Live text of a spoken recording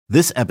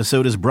This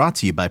episode is brought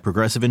to you by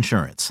Progressive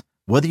Insurance.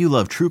 Whether you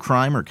love true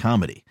crime or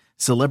comedy,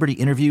 celebrity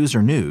interviews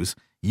or news,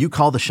 you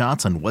call the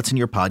shots on what's in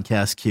your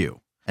podcast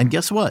queue. And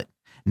guess what?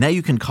 Now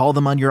you can call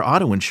them on your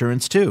auto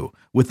insurance too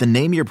with the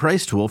Name Your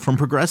Price tool from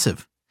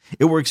Progressive.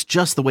 It works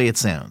just the way it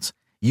sounds.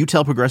 You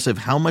tell Progressive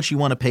how much you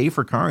want to pay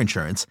for car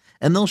insurance,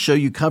 and they'll show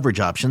you coverage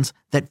options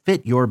that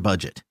fit your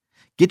budget.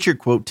 Get your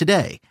quote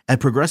today at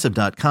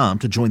Progressive.com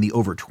to join the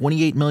over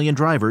 28 million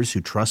drivers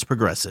who trust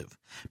Progressive.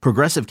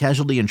 Progressive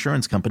Casualty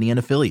Insurance Company and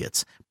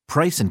Affiliates.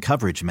 Price and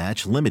coverage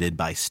match limited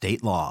by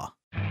state law.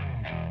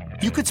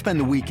 You could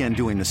spend the weekend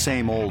doing the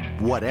same old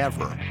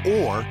whatever,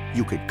 or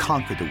you could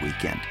conquer the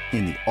weekend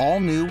in the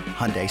all-new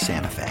Hyundai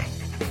Santa Fe.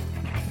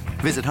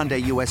 Visit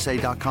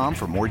HyundaiUSA.com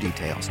for more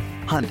details.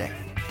 Hyundai,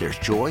 there's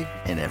joy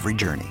in every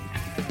journey.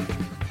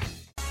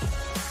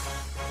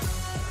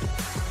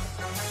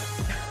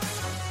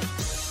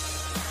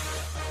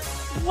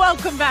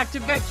 Welcome back to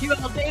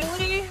BetQL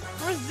Daily,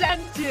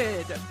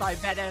 presented by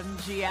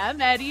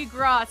BetMGM. Eddie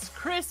Gross,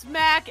 Chris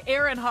Mack,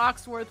 Aaron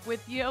Hawksworth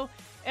with you.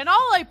 And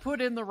all I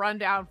put in the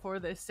rundown for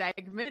this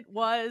segment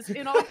was,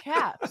 in all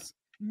caps,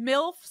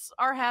 MILFs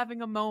are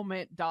having a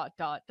moment, ...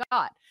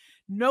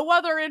 No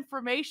other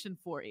information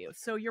for you.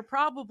 So you're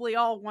probably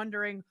all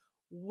wondering,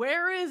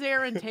 where is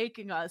Aaron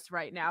taking us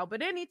right now?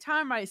 But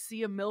anytime I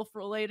see a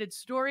MILF-related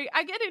story,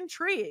 I get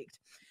intrigued.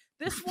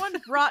 This one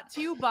brought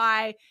to you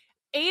by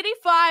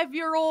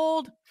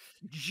 85-year-old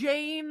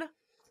Jane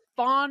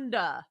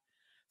Fonda,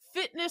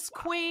 fitness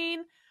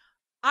queen.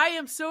 I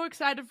am so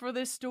excited for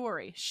this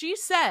story. She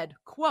said,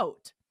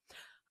 quote,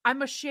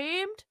 "I'm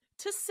ashamed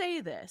to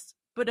say this,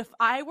 but if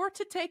I were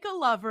to take a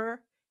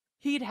lover,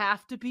 he'd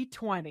have to be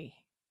 20.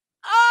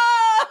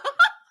 Oh!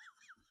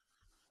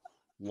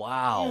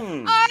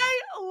 Wow.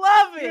 I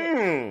love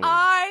it.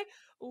 I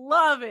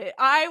love it.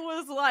 I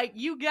was like,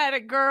 you get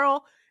it,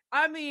 girl.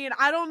 I mean,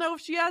 I don't know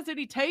if she has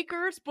any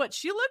takers, but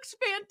she looks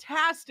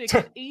fantastic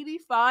at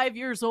 85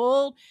 years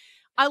old.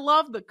 I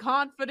love the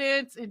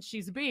confidence, and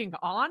she's being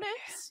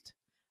honest.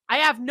 I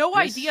have no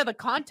idea the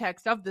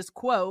context of this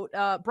quote,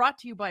 brought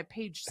to you by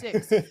Page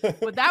Six,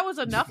 but that was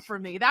enough for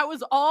me. That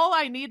was all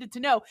I needed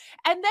to know.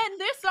 And then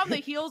this on the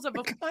heels of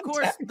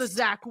course, the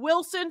Zach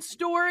Wilson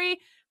story.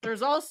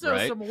 There's also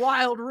some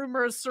wild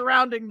rumors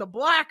surrounding the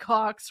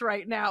Blackhawks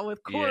right now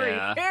with Corey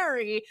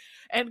Perry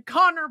and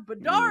Connor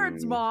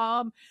Bedard's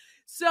mom.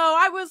 So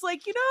I was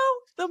like,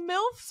 the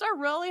MILFs are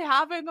really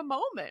having a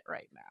moment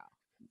right now.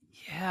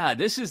 Yeah,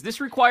 this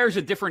requires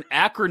a different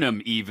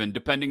acronym even,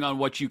 depending on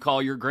what you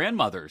call your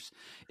grandmothers.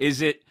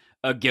 Is it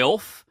a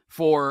GILF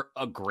for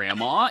a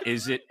grandma?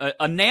 Is it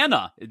a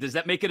Nana? Does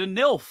that make it a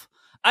NILF?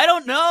 I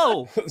don't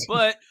know,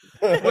 but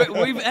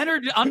we've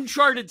entered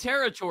uncharted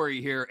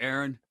territory here,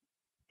 Aaron.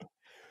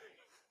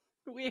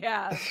 We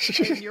have.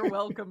 And you're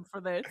welcome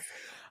for this.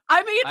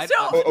 I mean,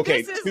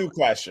 okay, two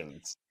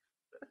questions.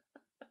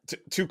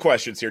 Two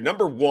questions here.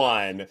 Number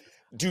one,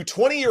 do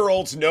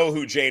 20-year-olds know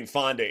who Jane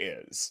Fonda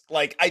is?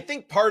 Like, I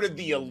think part of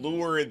the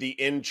allure, the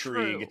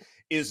intrigue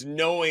is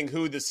knowing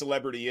who the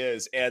celebrity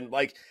is. And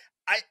like,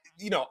 I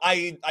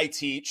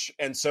teach,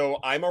 and so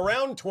I'm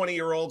around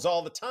 20-year-olds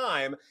all the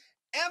time.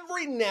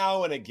 Every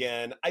now and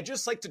again, I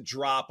just like to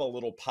drop a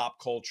little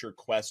pop culture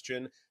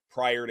question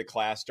prior to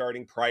class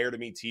starting, prior to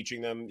me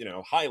teaching them,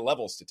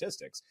 high-level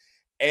statistics.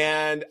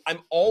 And I'm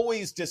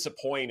always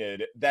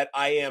disappointed that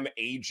I am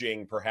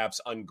aging perhaps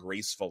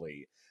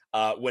ungracefully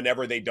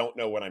whenever they don't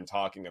know what I'm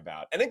talking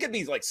about. And it could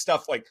be like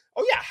stuff like,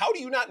 oh yeah, how do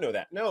you not know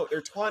that? No,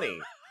 they're 20.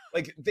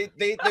 Like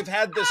they've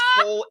had this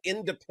whole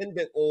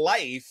independent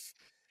life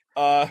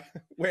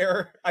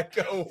where I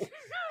go,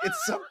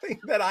 it's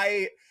something that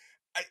I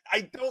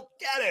don't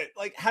get it.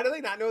 Like, how do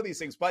they not know these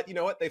things? But you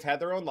know what? They've had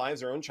their own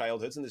lives, their own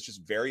childhoods, and it's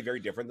just very, very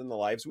different than the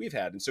lives we've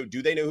had. And so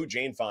do they know who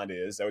Jane Fonda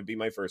is? That would be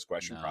my first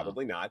question. No.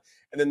 Probably not.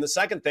 And then the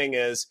second thing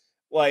is,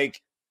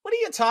 like, what do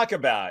you talk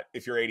about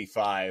if you're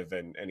 85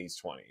 and he's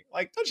 20?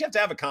 Like, don't you have to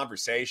have a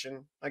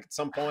conversation, like, at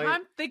some point?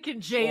 I'm thinking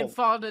Jane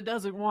Fonda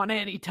doesn't want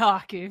any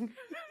talking.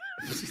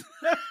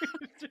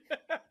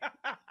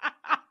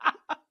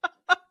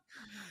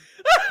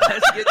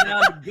 Let's get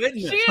down to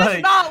business. She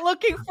is not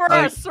looking for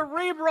a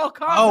cerebral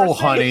conversation. Oh,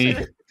 honey,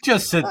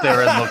 just sit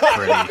there and look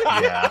pretty.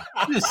 Yeah,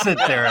 just sit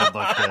there and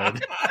look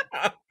good.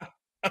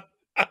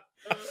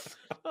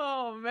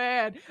 Oh,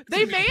 man.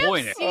 They may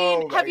have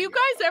seen... have you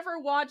guys ever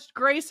watched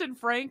Grace and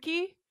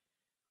Frankie?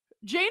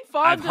 Jane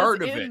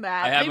Fonda's in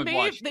that. I haven't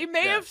watched They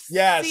may have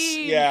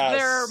seen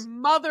their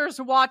mothers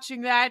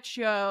watching that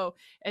show,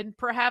 and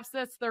perhaps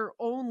that's their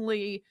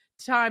only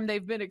time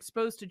they've been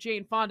exposed to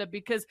Jane Fonda,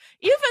 because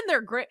even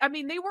their great... I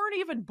mean, they weren't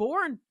even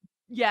born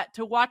yet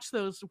to watch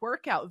those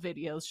workout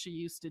videos she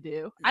used to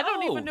do. I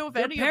don't even know if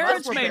any of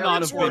us may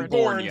not have been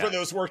born for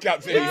those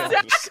workout videos.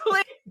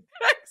 Exactly.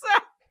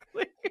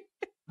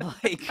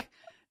 Like,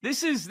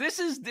 this is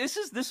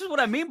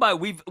what I mean by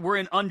we're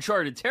in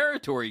uncharted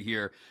territory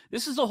here.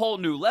 This is a whole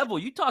new level.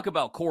 You talk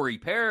about Corey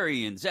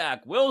Perry and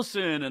Zach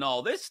Wilson and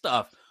all this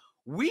stuff.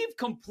 We've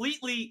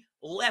completely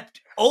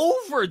leapt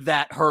over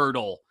that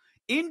hurdle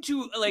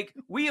into, like,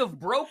 we have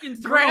broken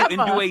through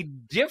into a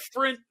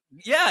different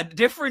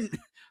different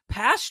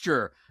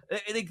pasture.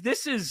 Like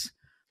this is,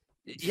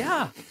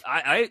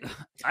 I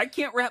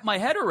can't wrap my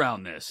head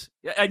around this.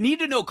 I need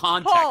to know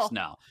context Paul,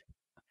 now.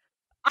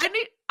 I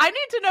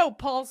need to know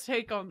Paul's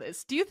take on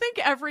this. Do you think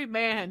every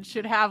man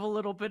should have a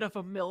little bit of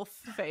a MILF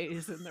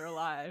phase in their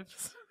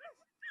lives?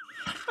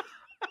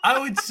 I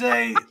would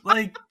say,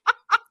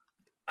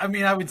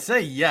 I would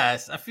say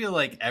yes. I feel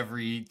like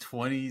every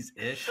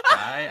 20s-ish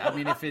guy. I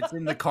mean, if it's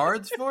in the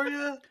cards for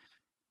you,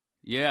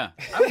 yeah,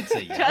 I would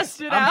say yes.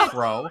 Test it I'm out.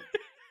 pro.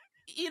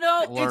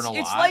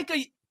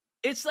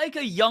 It's like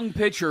a young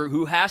pitcher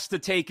who has to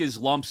take his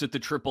lumps at the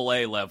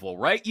AAA level,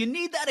 right? You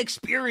need that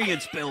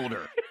experience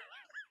builder.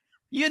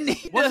 You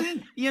need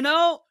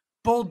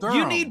Bull Durham.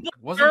 You need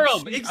Bull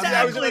Durham. Exactly.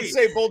 I was going to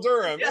say Bull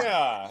Durham.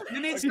 Yeah.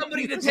 You need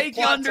somebody to take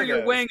you under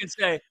your wing and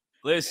say,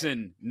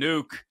 "Listen,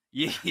 Nuke,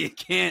 you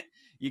can't.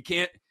 You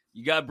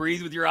got to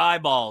breathe with your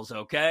eyeballs,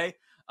 okay?"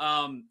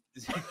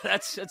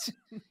 That's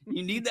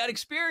you need that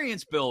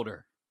experience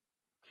builder.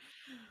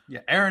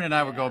 Yeah, Erin and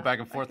I were going back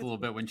and forth a little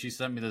bit when she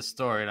sent me this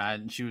story,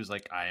 and she was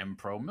like, "I am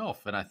pro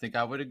MILF," and I think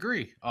I would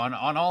agree on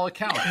all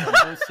accounts, on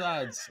both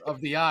sides of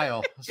the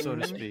aisle, so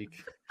to speak.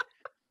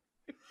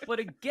 But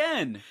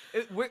again,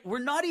 we're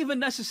not even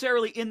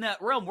necessarily in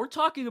that realm. We're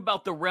talking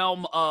about the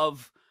realm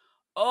of,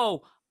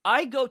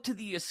 I go to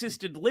the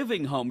assisted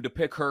living home to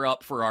pick her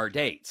up for our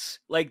dates.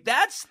 Like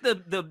that's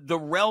the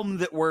realm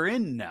that we're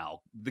in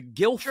now, the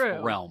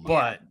GILF realm.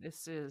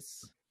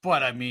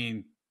 But I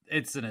mean,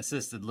 it's an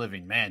assisted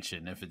living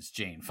mansion if it's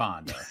Jane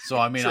Fonda. So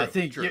I mean, I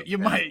think you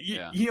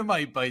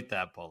might bite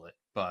that bullet.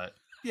 But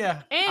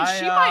yeah, and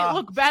she might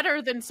look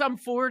better than some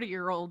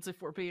 40-year-olds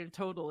if we're being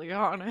totally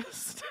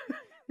honest.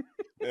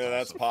 Yeah,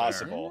 that's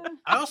possible.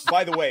 Yeah.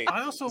 By the way,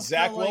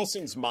 Zach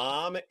Wilson's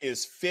mom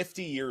is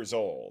 50 years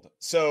old.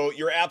 So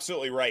you're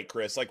absolutely right,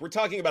 Chris. Like, we're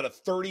talking about a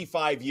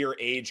 35-year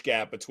age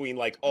gap between,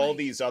 like, all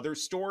these other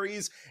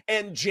stories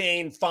and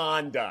Jane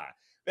Fonda.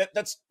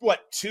 That's,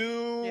 what,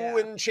 two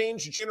and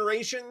change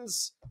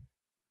generations?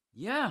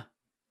 Yeah.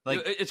 Like,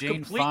 it's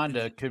Jane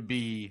Fonda could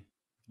be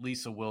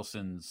Lisa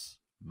Wilson's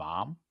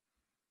mom.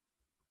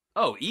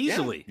 Oh,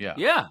 easily. Yeah.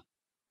 Yeah.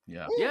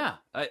 Yeah. Yeah.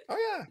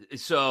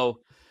 So...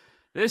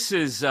 This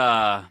is,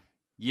 I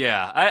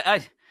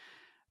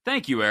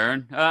thank you,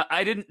 Aaron.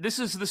 This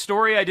is the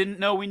story I didn't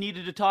know we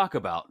needed to talk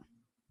about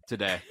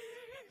today.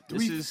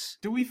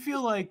 Do we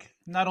feel like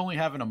not only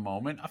having a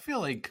moment, I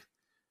feel like,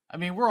 I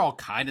mean, we're all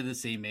kind of the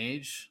same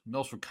age.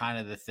 MILFs were kind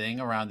of the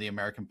thing around the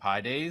American Pie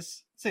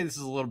days. I'd say this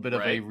is a little bit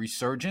of a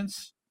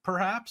resurgence,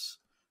 perhaps.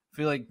 I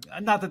feel like,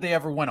 not that they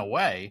ever went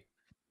away,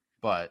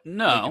 but they're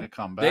going to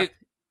come back.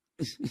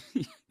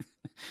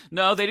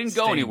 No, they didn't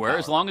go anywhere.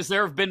 As long as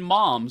there have been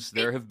moms,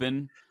 there have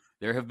been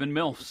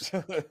MILFs.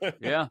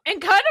 Yeah. And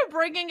kind of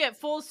bringing it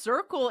full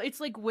circle, it's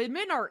like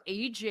women are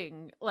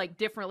aging like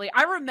differently.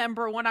 I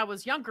remember when I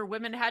was younger,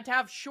 women had to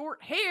have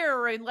short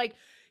hair and like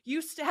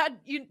you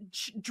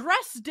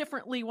dress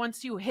differently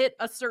once you hit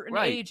a certain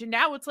age. And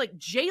now it's like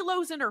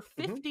J-Lo's in her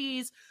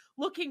 50s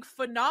looking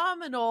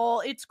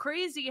phenomenal. It's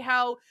crazy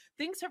how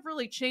things have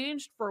really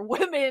changed for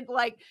women.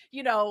 Like,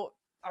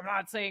 I'm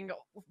not saying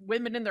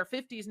women in their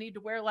 50s need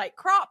to wear like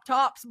crop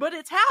tops, but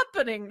it's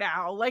happening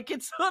now. Like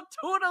it's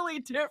totally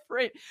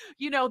different.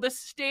 The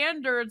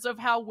standards of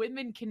how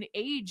women can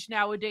age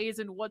nowadays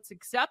and what's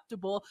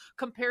acceptable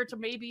compared to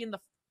maybe in the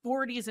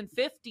 40s and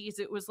 50s.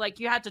 It was like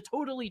you had to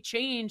totally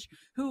change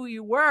who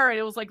you were. And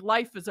it was like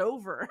life is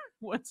over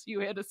once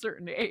you hit a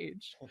certain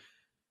age.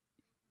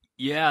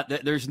 Yeah,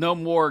 there's no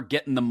more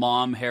getting the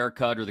mom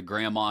haircut or the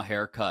grandma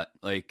haircut.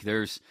 Like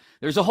there's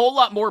a whole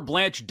lot more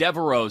Blanche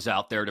Devereaux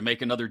out there, to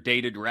make another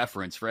dated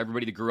reference for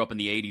everybody that grew up in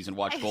the 80s and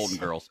watched Golden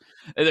Girls.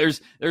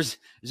 There's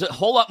a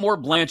whole lot more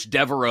Blanche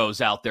Devereaux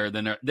out there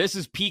than this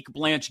is peak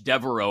Blanche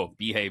Devereaux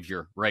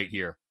behavior right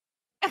here.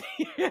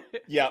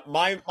 Yeah,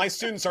 my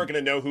students aren't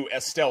going to know who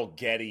Estelle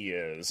Getty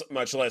is,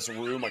 much less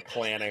Rue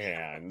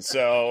McClanahan.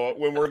 So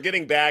when we're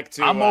getting back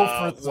to I'm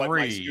 0 for 3 what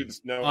my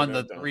students know on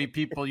the 3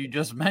 people you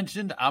just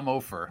mentioned, I'm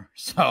 0 for.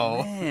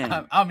 So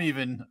I'm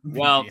even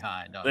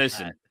behind on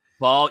listen, that.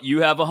 Paul,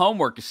 you have a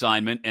homework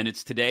assignment, and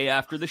it's today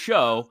after the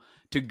show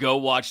to go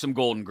watch some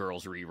Golden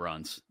Girls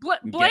reruns.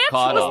 Blanche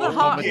was the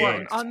hot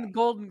one on the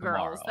Golden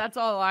Girls. That's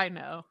all I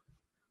know.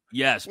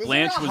 Yes,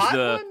 Blanche was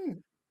the...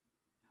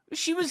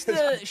 She was the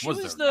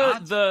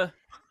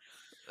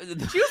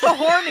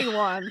horny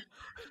one.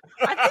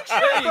 I think she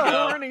was the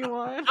horny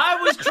one. I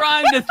was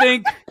trying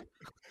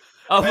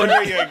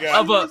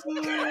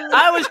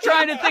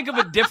to think of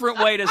a different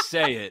way to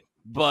say it,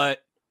 but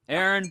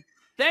Aaron,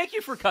 thank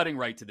you for cutting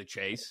right to the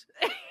chase.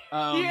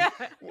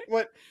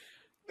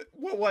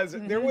 What was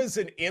it? There was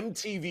an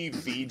MTV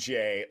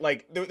VJ,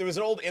 like there was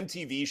an old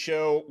MTV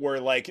show where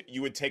like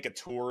you would take a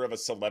tour of a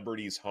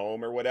celebrity's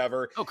home or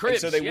whatever. Oh,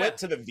 Cribs. And so they went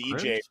to the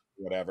VJ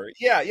or whatever.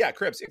 Yeah,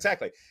 Cribs,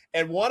 exactly.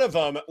 And one of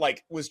them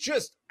like was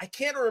just, I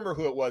can't remember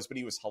who it was, but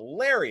he was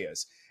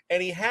hilarious.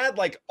 And he had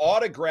like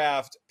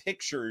autographed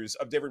pictures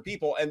of different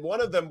people. And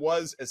one of them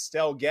was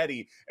Estelle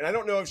Getty. And I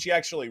don't know if she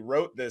actually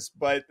wrote this,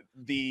 but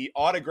the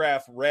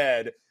autograph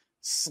read,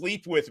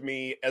 sleep with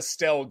me,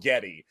 Estelle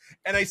Getty.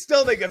 And I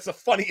still think that's the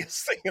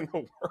funniest thing in the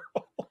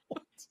world.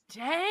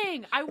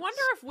 Dang, I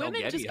wonder if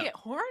women just get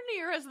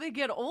hornier as they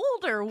get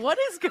older. What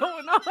is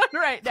going on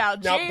right now?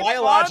 Now, Jane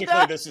biologically,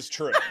 Fonda? this is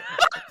true.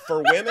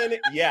 For women,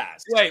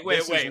 yes. Wait.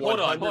 Hold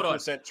on.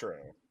 100% true.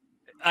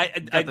 I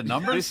the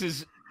number? This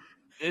is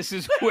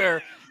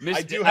where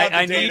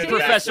I need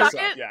Professor.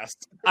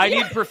 I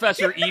need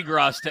Professor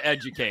Egros to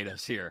educate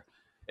us here.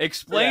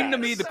 Explain to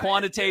me the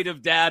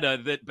quantitative data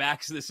that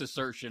backs this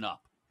assertion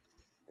up.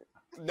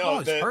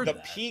 No,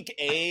 the peak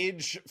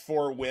age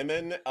for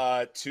women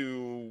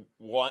to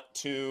want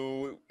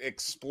to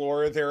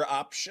explore their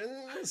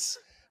options,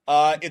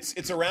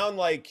 it's around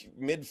like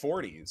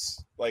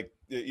mid-40s, like,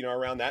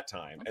 around that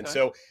time. Okay. And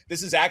so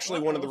this is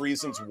actually one of the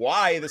reasons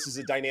why this is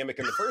a dynamic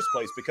in the first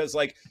place, because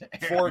like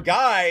for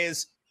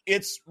guys,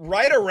 it's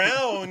right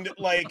around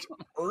like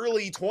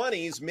early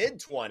 20s,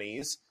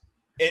 mid-20s.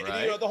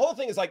 Right. The whole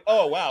thing is like,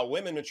 oh, wow,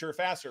 women mature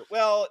faster.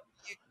 Well,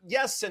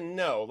 yes and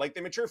no. Like,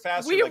 they mature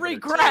faster we like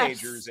regress.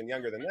 Teenagers and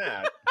younger than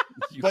that.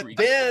 But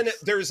then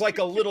there's like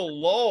a little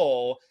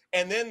lull,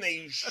 and then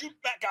they shoot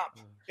back up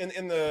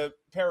in the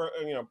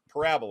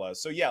parabola.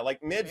 So yeah,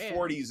 like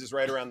mid-40s is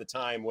right around the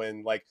time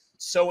when like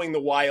sowing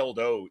the wild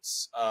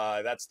oats,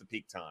 that's the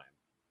peak time.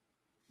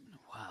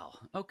 Wow.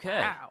 Okay.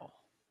 Wow.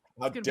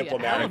 How it's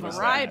diplomatic be a hell of a was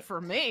ride that? for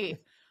me.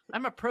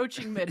 I'm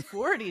approaching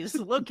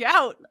mid-40s. Look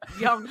out,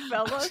 young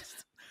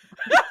fellas.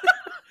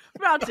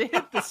 About to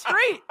hit the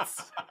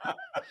streets.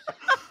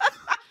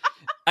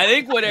 I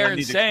think what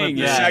Aaron's saying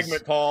is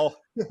segment, Paul.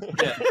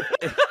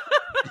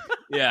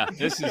 Yeah,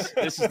 this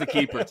is the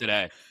keeper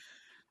today.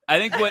 I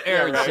think what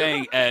Aaron's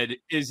saying, Ed,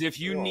 is if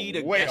you need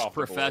a guest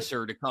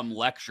professor to come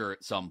lecture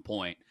at some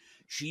point,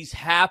 she's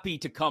happy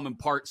to come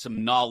impart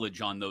some knowledge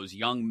on those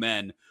young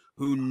men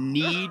who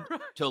need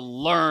to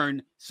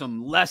learn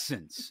some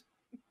lessons.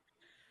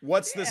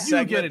 What's the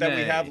segment that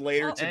we have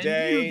later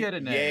today?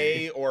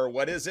 Yay, or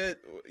what is it?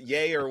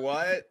 Yay or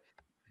what?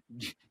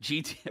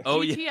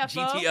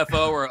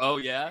 GTFO or oh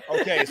yeah.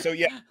 Okay, so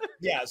yeah.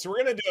 So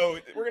we're gonna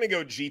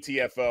go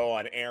GTFO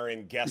on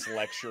Aaron guest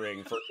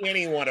lecturing for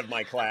any one of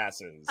my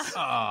classes.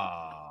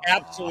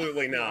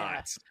 Absolutely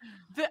not.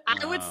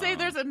 I would say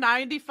there's a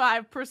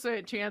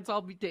 95% chance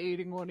I'll be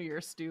dating one of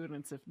your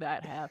students if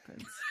that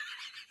happens.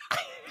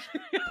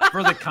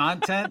 For the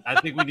content,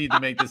 I think we need to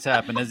make this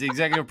happen. As the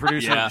executive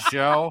producer of the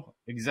show,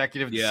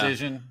 executive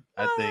decision,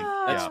 I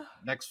think.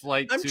 Next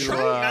flight I'm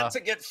trying not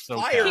to get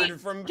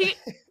fired from. Keep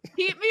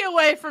me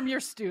away from your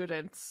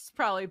students. It's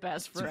probably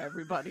best for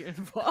everybody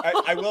involved.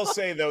 I will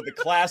say, though, the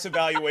class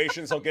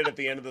evaluations I'll get at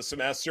the end of the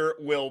semester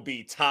will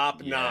be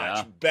top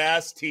notch.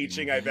 Best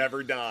teaching I've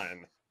ever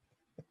done.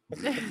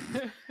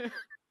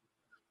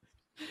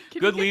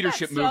 Good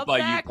leadership move by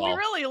you, Paul. We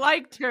really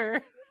liked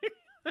her.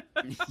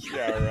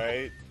 Yeah,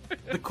 right.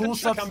 The cool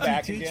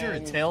substitute teacher, a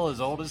tale as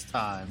old as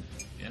time.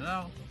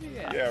 Yeah,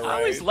 right. I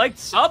always liked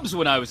subs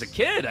when I was a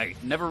kid. I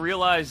never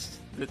realized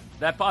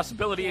that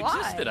possibility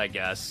existed, I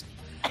guess.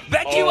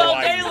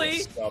 BetQL Daily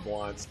sub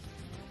once.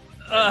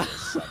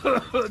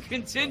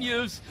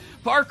 Continues.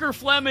 Parker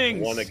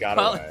Fleming's one that got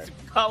away.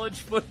 College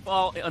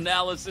football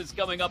analysis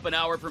coming up an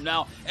hour from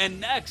now.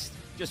 And next,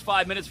 just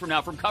 5 minutes from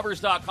now, from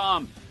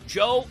Covers.com,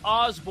 Joe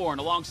Osborne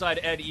alongside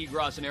Ed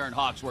Egros and Aaron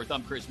Hawksworth.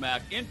 I'm Chris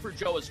Mack, in for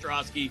Joe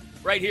Ostrowski,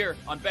 right here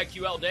on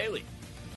BetQL Daily.